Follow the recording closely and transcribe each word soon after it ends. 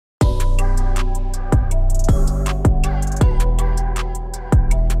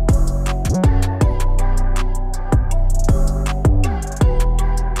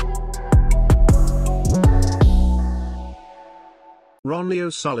Ronnie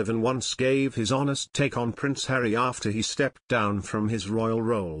O'Sullivan once gave his honest take on Prince Harry after he stepped down from his royal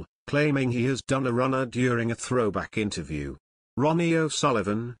role, claiming he has done a runner during a throwback interview. Ronnie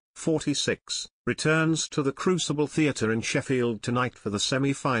O'Sullivan, 46, returns to the Crucible Theatre in Sheffield tonight for the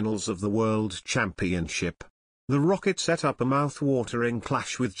semi-finals of the World Championship. The Rocket set up a mouth-watering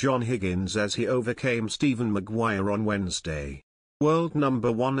clash with John Higgins as he overcame Stephen Maguire on Wednesday. World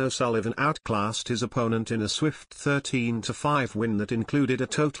number 1 O'Sullivan outclassed his opponent in a swift 13-5 win that included a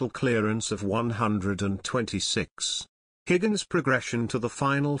total clearance of 126. Higgins' progression to the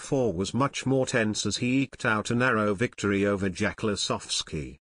Final Four was much more tense as he eked out a narrow victory over Jack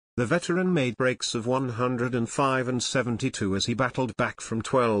Lasowski. The veteran made breaks of 105 and 72 as he battled back from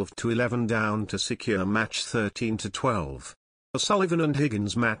 12-11 down to secure match 13-12. O'Sullivan and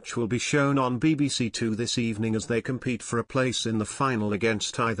Higgins' match will be shown on BBC Two this evening as they compete for a place in the final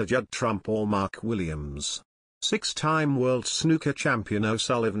against either Judd Trump or Mark Williams. Six-time world snooker champion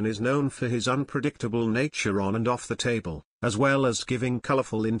O'Sullivan is known for his unpredictable nature on and off the table, as well as giving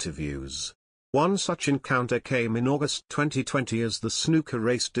colourful interviews. One such encounter came in August 2020 as the snooker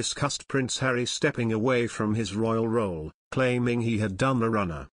race discussed Prince Harry stepping away from his royal role, claiming he had done the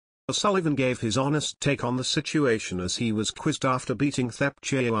runner. O'Sullivan gave his honest take on the situation as he was quizzed after beating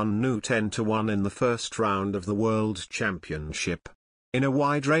Thepchaiya Un-Nooh 10-1 in the first round of the World Championship. In a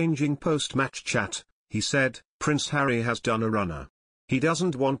wide-ranging post-match chat, he said, "Prince Harry has done a runner. He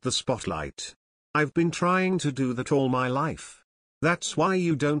doesn't want the spotlight. I've been trying to do that all my life. That's why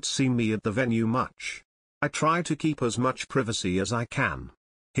you don't see me at the venue much. I try to keep as much privacy as I can."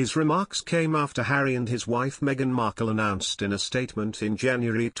 His remarks came after Harry and his wife Meghan Markle announced in a statement in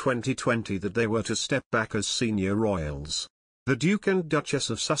January 2020 that they were to step back as senior royals. The Duke and Duchess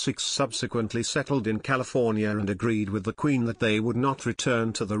of Sussex subsequently settled in California and agreed with the Queen that they would not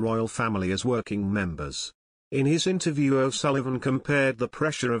return to the royal family as working members. In his interview, O'Sullivan compared the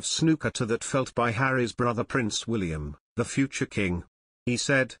pressure of snooker to that felt by Harry's brother Prince William, the future king. He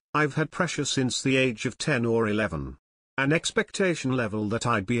said, "I've had pressure since the age of 10 or 11. An expectation level that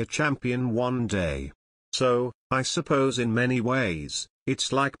I'd be a champion one day. So, I suppose in many ways,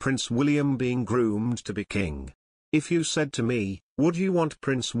 it's like Prince William being groomed to be king. If you said to me, would you want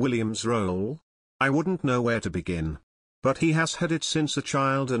Prince William's role? I wouldn't know where to begin. But he has had it since a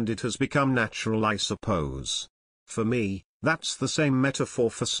child and it has become natural, I suppose. For me, that's the same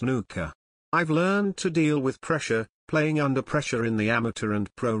metaphor for snooker. I've learned to deal with pressure, playing under pressure in the amateur and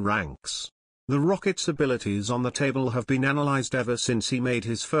pro ranks. The Rocket's abilities on the table have been analysed ever since he made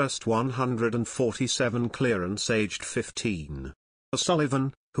his first 147 clearance aged 15.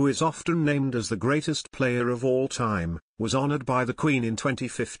 O'Sullivan, who is often named as the greatest player of all time, was honoured by the Queen in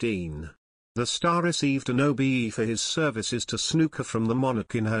 2015. The star received an OBE for his services to snooker from the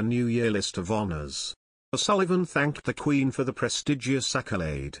monarch in her New Year list of honours. O'Sullivan thanked the Queen for the prestigious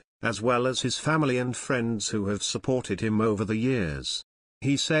accolade, as well as his family and friends who have supported him over the years.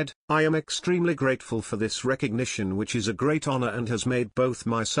 He said, "I am extremely grateful for this recognition, which is a great honor and has made both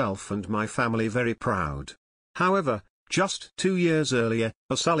myself and my family very proud." However, just 2 years earlier,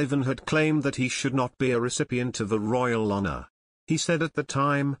 O'Sullivan had claimed that he should not be a recipient of a royal honor. He said at the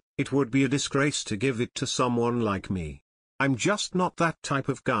time, "It would be a disgrace to give it to someone like me. I'm just not that type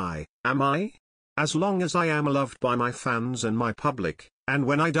of guy, am I? As long as I am loved by my fans and my public, and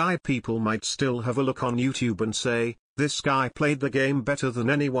when I die people might still have a look on YouTube and say, this guy played the game better than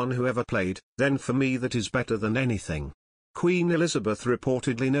anyone who ever played, then for me that is better than anything." Queen Elizabeth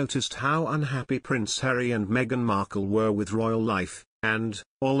reportedly noticed how unhappy Prince Harry and Meghan Markle were with royal life, and,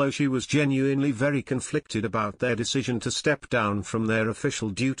 although she was genuinely very conflicted about their decision to step down from their official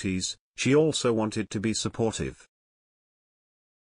duties, she also wanted to be supportive.